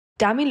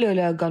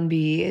Damilola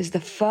Ogunbiyi is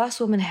the first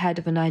woman head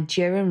of a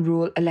Nigerian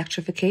rural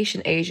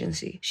electrification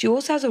agency. She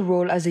also has a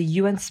role as a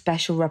UN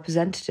Special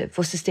Representative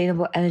for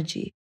Sustainable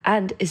Energy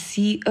and is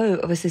CEO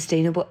of a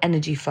sustainable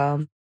energy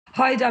firm.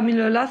 Hi,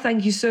 Damilola.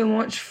 Thank you so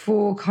much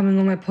for coming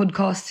on my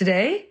podcast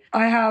today.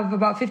 I have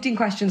about 15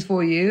 questions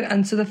for you.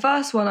 And so the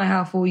first one I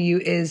have for you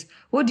is,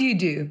 what do you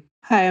do?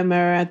 Hi,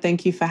 Amara.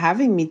 Thank you for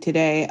having me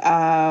today.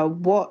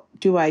 What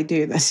do I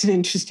do? That's an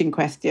interesting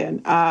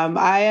question.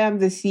 I am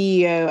the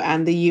CEO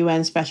and the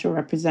UN Special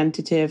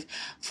Representative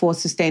for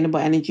Sustainable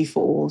Energy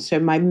for All. So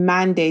my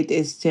mandate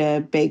is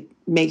to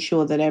make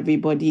sure that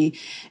everybody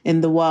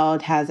in the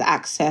world has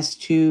access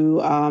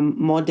to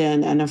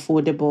modern and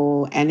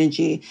affordable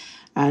energy.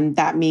 And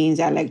that means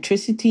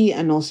electricity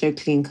and also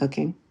clean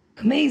cooking.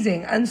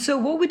 Amazing. And so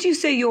what would you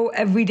say your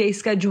everyday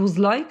schedule's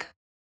like?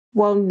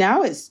 Well,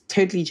 now it's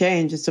totally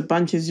changed. It's a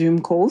bunch of Zoom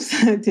calls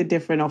to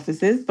different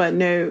offices. But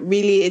no,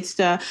 really, it's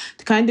to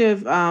kind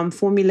of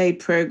formulate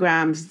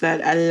programs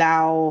that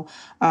allow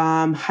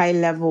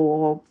high-level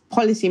or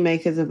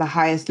policymakers at the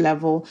highest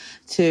level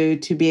to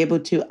be able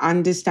to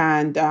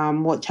understand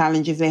what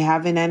challenges they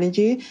have in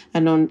energy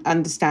and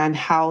understand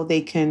how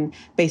they can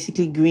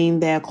basically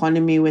green their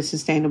economy with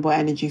sustainable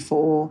energy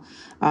for all.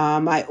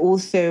 I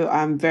also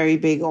am very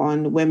big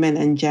on women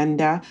and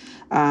gender.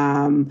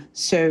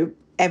 So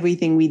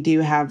everything we do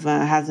has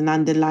an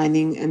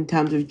underlining in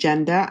terms of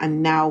gender,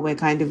 and now we're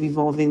kind of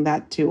evolving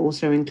that to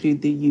also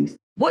include the youth.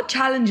 What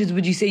challenges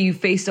would you say you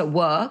faced at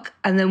work,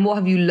 and then what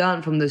have you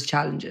learned from those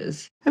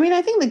challenges? I mean,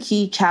 I think the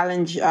key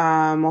challenge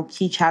or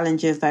key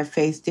challenges I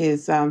faced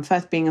is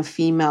first being a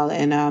female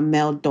in a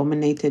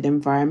male-dominated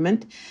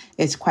environment.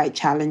 It's quite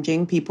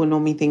challenging. People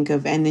normally think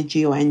of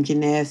energy or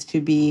engineers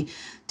to be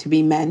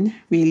men,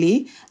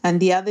 really. And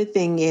the other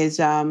thing is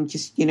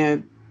just,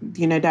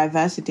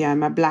 diversity.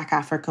 I'm a Black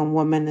African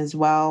woman as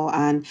well.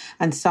 And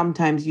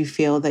sometimes you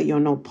feel that you're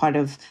not part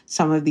of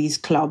some of these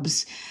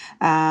clubs.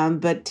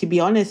 But to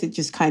be honest, it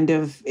just kind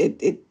of,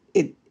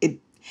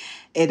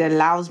 it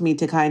allows me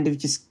to kind of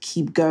just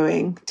keep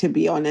going, to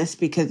be honest,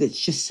 because it's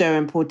just so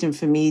important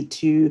for me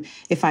to,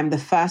 if I'm the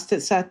first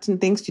at certain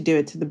things, to do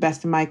it to the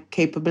best of my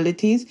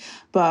capabilities,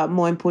 but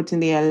more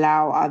importantly,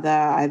 allow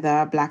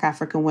either Black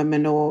African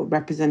women or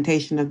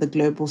representation of the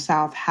global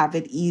South have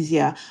it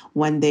easier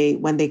when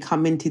they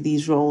come into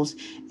these roles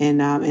in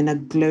a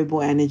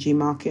global energy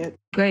market.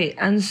 Great.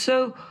 And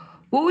so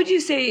what would you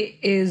say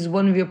is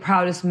one of your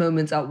proudest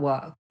moments at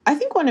work? I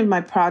think one of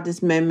my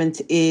proudest moments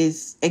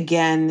is,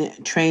 again,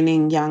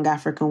 training young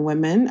African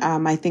women.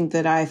 I think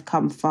that I've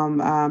come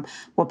from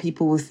what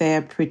people will say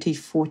a pretty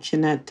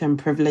fortunate and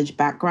privileged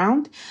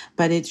background,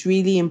 but it's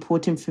really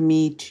important for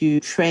me to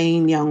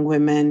train young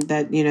women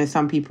that,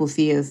 some people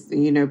see as,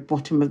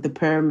 bottom of the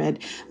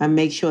pyramid, and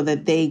make sure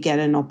that they get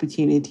an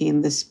opportunity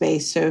in this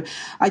space. So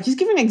I just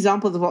give an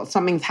example of what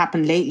something's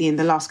happened lately in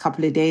the last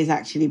couple of days,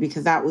 actually,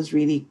 because that was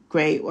really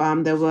great.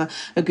 There were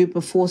a group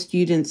of 4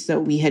 students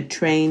that we had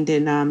trained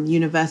in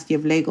University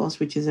of Lagos,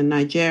 which is in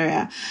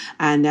Nigeria.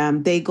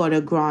 And they got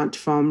a grant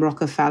from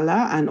Rockefeller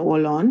and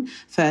Allon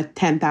for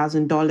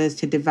 $10,000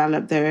 to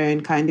develop their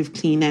own kind of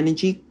clean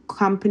energy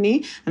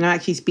company. And I'm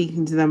actually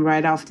speaking to them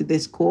right after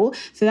this call.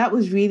 So that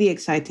was really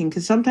exciting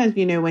because sometimes,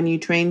 when you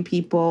train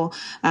people,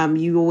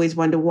 you always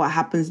wonder what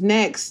happens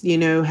next.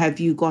 Have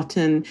they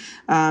gotten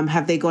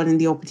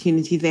the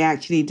opportunity they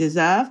actually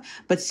deserve?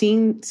 But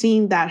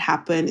seeing that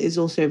happen is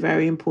also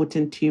very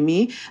important to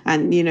me.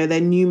 And, there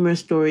are numerous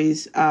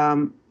stories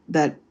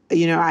that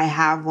I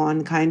have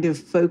on kind of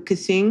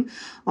focusing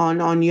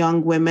on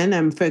young women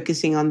and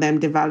focusing on them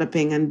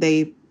developing, and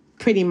they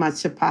pretty much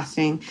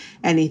surpassing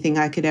anything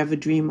I could ever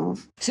dream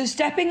of. So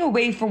stepping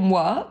away from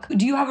work,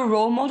 do you have a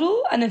role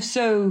model? And if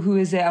so, who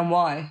is it and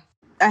why?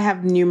 I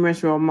have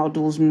numerous role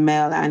models,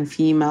 male and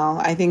female.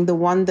 I think the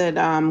one that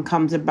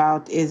comes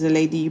about is a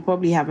lady you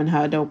probably haven't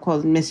heard of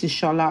called Mrs.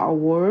 Shola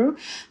Oworu.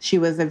 She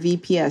was a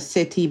VP at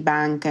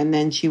Citibank, and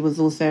then she was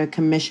also a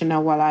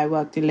commissioner while I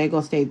worked in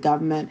Lagos State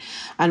government.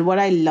 And what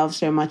I love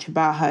so much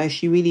about her,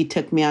 she really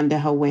took me under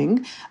her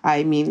wing.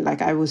 I mean,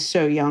 I was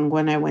so young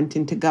when I went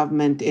into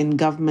government in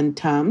government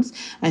terms,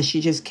 and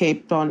she just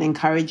kept on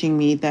encouraging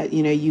me that,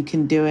 you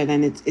can do it.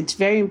 And it's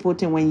very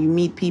important when you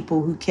meet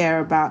people who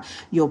care about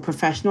your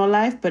professional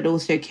life, but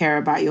also care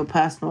about your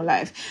personal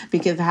life,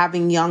 because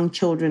having young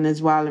children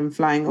as well and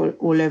flying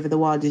all over the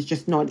world is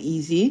just not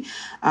easy.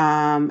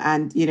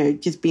 And,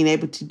 just being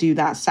able to do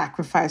that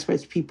sacrifice,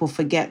 which people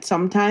forget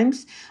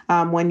sometimes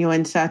when you're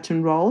in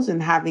certain roles,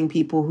 and having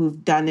people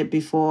who've done it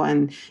before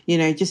and,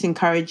 just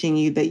encouraging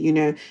you that,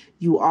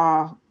 you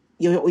are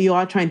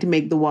trying to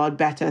make the world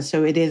better.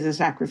 So it is a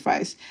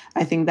sacrifice.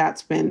 I think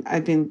that's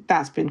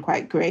been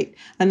quite great.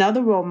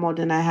 Another role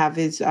model I have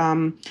is,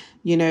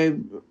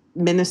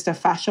 Minister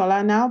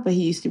Fashola now, but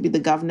he used to be the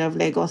governor of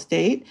Lagos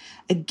State.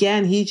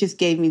 Again, he just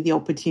gave me the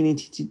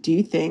opportunity to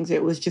do things.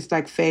 It was just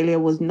like failure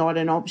was not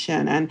an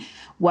option. And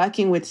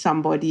working with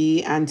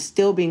somebody and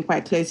still being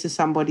quite close to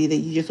somebody that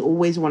you just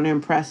always want to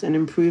impress and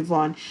improve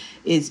on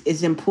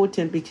is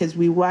important, because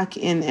we work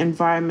in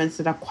environments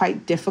that are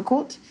quite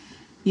difficult.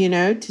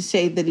 to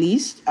say the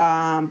least,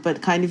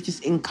 but kind of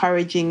just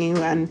encouraging you,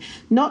 and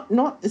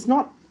it's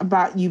not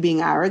about you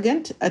being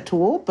arrogant at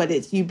all, but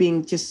it's you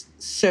being just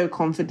so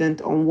confident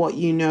on what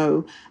you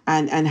know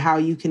and how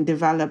you can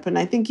develop. And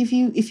I think if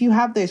you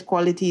have those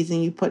qualities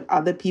and you put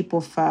other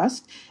people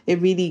first,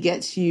 it really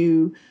gets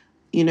you,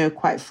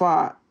 quite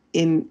far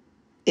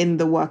in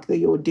the work that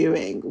you're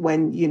doing,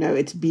 when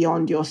it's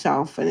beyond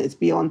yourself and it's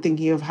beyond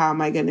thinking of how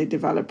am I going to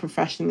develop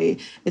professionally.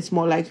 It's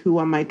more like, who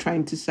am I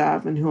trying to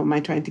serve and who am I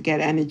trying to get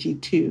energy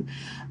to?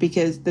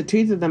 Because the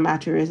truth of the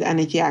matter is,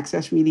 energy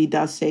access really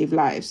does save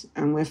lives,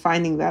 and we're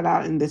finding that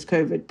out in this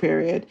COVID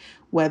period,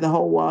 where the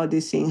whole world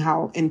is seeing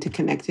how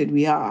interconnected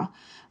we are.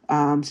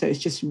 So it's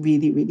just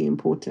really, really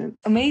important.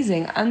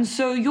 Amazing. And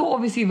so you're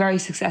obviously very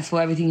successful,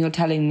 everything you're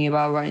telling me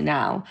about right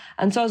now.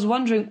 And so I was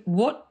wondering,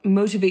 what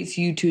motivates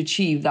you to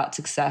achieve that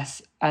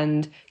success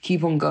and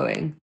keep on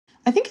going?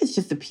 I think it's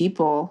just the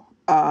people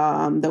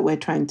that we're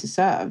trying to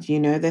serve.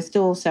 There's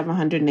still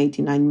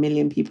 789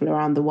 million people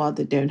around the world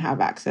that don't have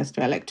access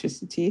to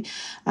electricity.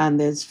 And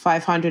there's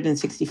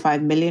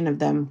 565 million of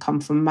them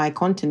come from my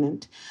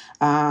continent.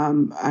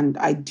 And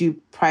I do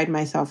pride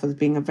myself as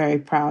being a very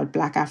proud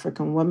Black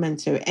African woman.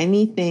 So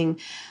anything,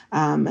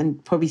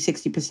 and probably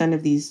 60%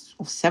 of these,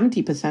 or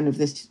 70% of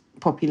this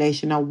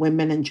population are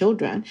women and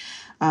children.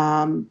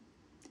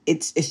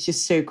 It's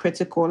just so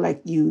critical.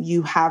 Like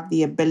you have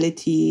the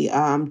ability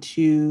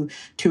to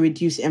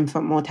reduce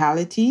infant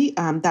mortality.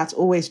 That's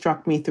always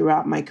struck me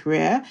throughout my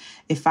career.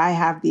 If I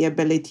have the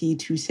ability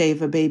to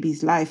save a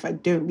baby's life, I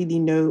don't really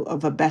know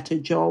of a better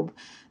job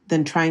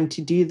than trying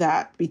to do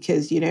that,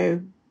 because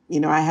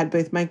I had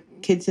both my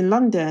kids in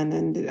London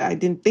and I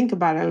didn't think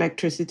about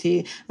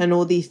electricity and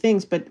all these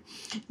things. But,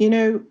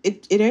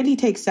 it only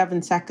takes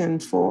 7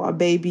 seconds for a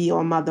baby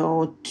or mother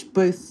or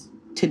both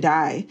to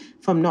die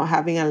from not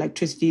having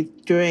electricity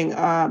during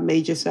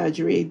major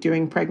surgery,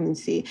 during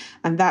pregnancy.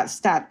 And that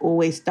stat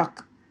always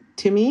stuck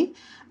to me.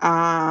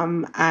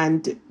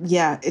 And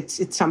yeah,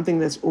 it's something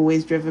that's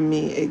always driven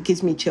me. It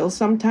gives me chills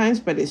sometimes,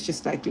 but it's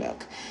just like,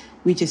 look,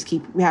 we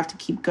have to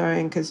keep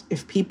going, because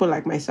if people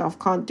like myself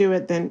can't do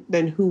it,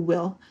 then who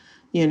will,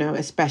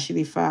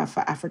 especially for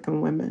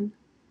African women.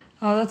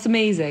 Oh, that's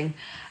amazing.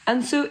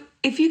 And so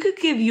if you could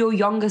give your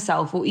younger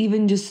self, or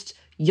even just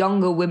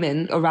younger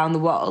women around the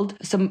world,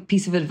 some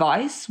piece of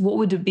advice, what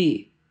would it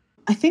be?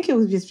 I think it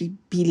would just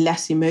be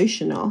less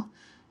emotional.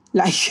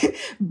 Like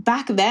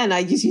back then,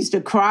 I just used to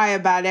cry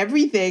about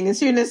everything. As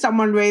soon as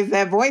someone raised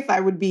their voice,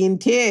 I would be in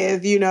tears,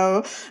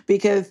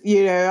 because,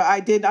 I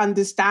did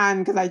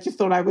understand, because I just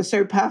thought I was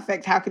so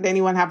perfect. How could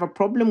anyone have a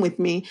problem with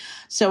me?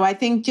 So I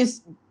think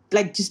just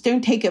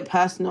don't take it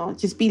personal.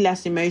 Just be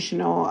less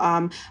emotional.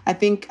 I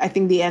think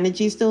the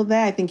energy is still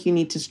there. I think you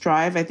need to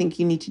strive. I think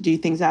you need to do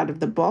things out of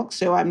the box.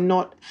 So I'm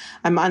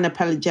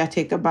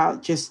unapologetic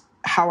about just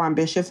how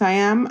ambitious I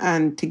am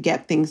and to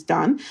get things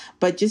done,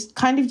 but just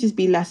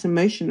be less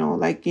emotional.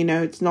 Like,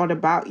 it's not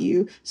about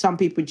you. Some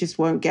people just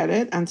won't get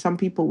it and some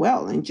people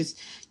will, and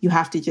you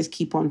have to just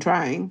keep on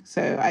trying.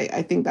 So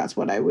I think that's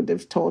what I would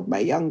have told my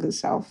younger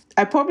self.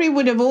 I probably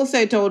would have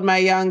also told my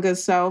younger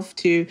self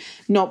to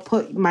not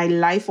put my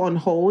life on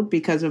hold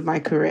because of my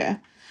career.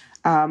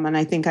 And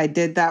I think I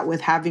did that with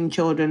having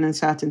children and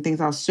certain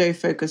things. I was so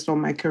focused on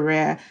my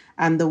career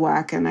and the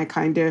work, and I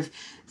kind of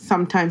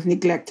sometimes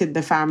neglected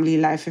the family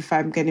life, if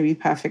I'm going to be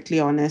perfectly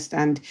honest.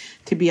 And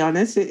to be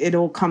honest, it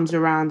all comes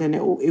around, and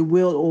it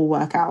will all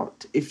work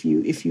out if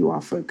you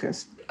are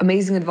focused.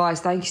 Amazing advice.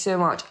 Thank you so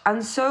much.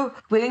 And so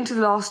we're into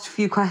the last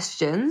few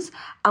questions.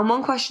 And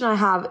one question I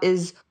have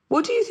is,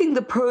 what do you think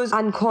the pros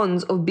and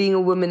cons of being a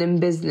woman in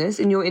business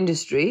in your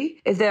industry,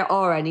 if there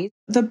are any?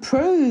 The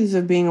pros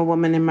of being a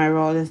woman in my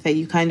role is that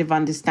you kind of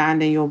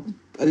understand, and you're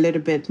a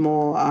little bit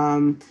more,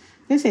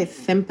 I don't say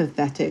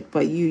sympathetic,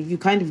 but you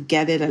kind of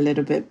get it a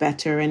little bit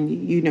better.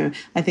 And,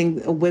 I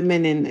think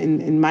women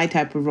in my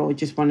type of role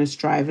just want to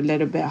strive a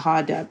little bit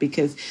harder,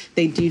 because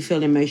they do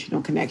feel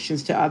emotional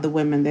connections to other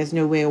women. There's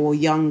no way, or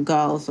young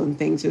girls and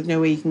things, there's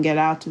no way you can get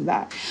out of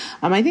that.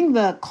 I think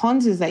the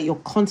cons is that you're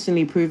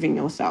constantly proving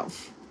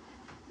yourself.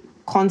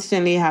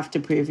 Constantly have to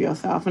prove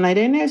yourself. And I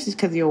don't know if it's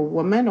because you're a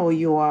woman or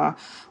you're a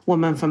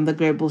woman from the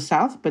global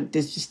south, but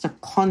there's just a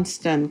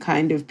constant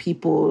kind of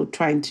people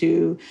trying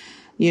to,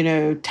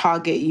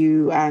 target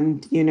you,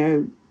 and,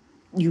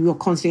 you are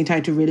constantly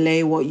trying to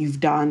relay what you've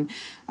done.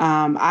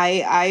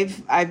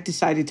 I've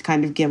decided to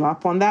kind of give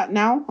up on that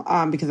now,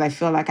 because I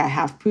feel like I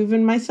have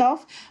proven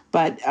myself.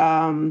 But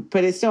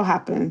it still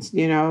happens,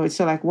 It's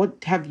still like,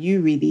 what have you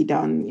really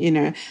done,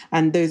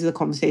 And those are the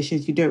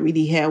conversations you don't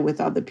really hear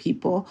with other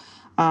people.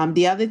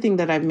 The other thing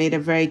that I've made a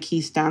very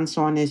key stance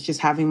on is just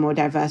having more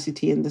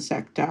diversity in the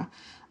sector.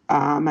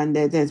 And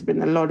there's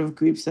been a lot of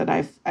groups that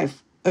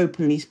I've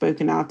openly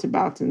spoken out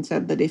about and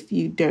said that if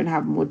you don't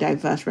have more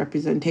diverse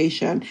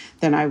representation,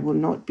 then I will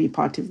not be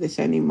part of this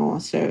anymore.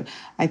 So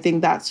I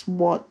think that's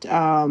what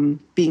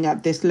being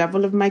at this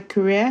level of my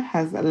career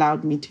has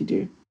allowed me to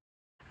do.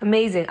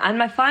 Amazing. And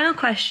my final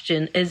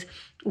question is,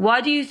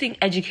 why do you think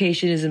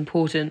education is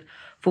important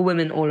for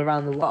women all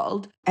around the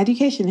world?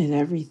 Education is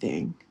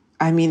everything.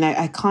 I mean,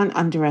 I can't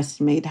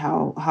underestimate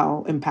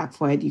how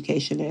impactful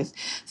education is.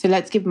 So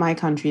let's give my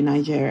country,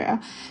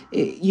 Nigeria.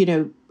 You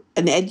know,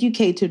 an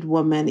educated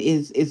woman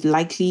is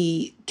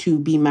likely to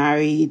be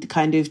married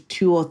kind of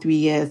 2 or 3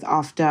 years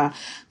after,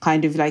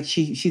 kind of like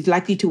she's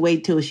likely to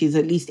wait till she's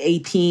at least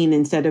 18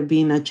 instead of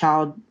being a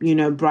child,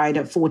 bride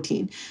at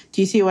 14.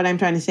 Do you see what I'm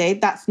trying to say?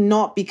 That's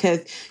not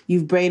because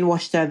you've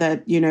brainwashed her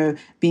that,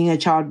 being a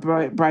child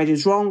bride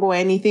is wrong or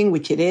anything,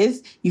 which it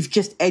is. You've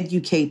just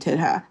educated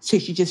her. So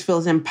she just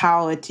feels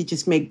empowered to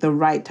just make the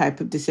right type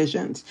of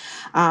decisions.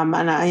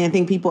 And I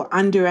think people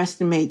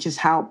underestimate just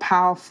how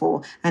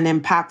powerful and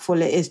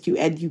impactful it is to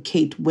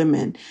educate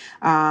women,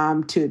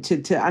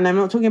 and I'm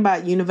not talking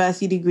about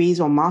university degrees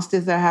or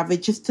masters they have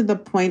it, just to the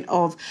point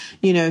of,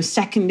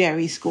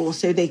 secondary school,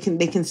 so they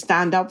can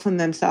stand up for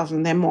themselves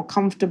and they're more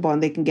comfortable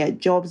and they can get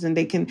jobs and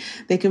they can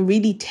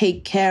really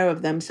take care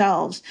of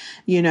themselves.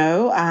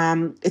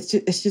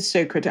 It's just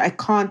so critical. I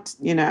can't,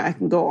 I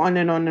can go on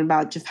and on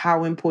about just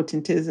how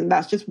important it is, and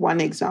that's just one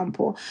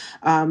example.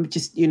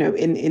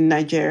 In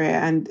Nigeria,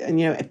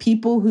 and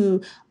people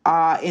who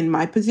are in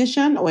my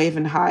position or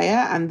even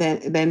higher, and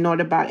they're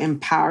not about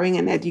empowering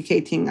and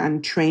educating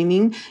and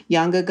training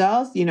younger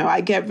girls,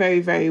 I get very,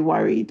 very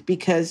worried,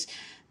 because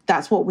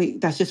that's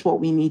just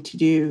what we need to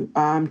do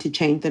to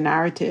change the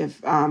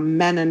narrative.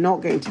 Men are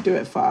not going to do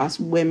it for us.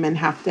 Women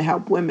have to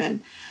help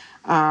women.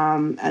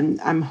 And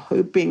I'm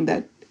hoping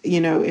that,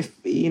 if,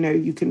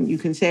 you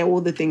can say all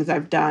the things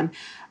I've done,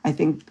 I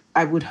think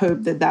I would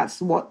hope that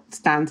that's what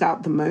stands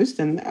out the most,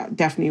 and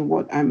definitely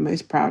what I'm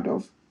most proud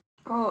of.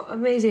 Oh,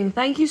 amazing.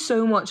 Thank you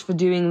so much for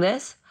doing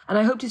this. And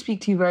I hope to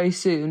speak to you very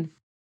soon.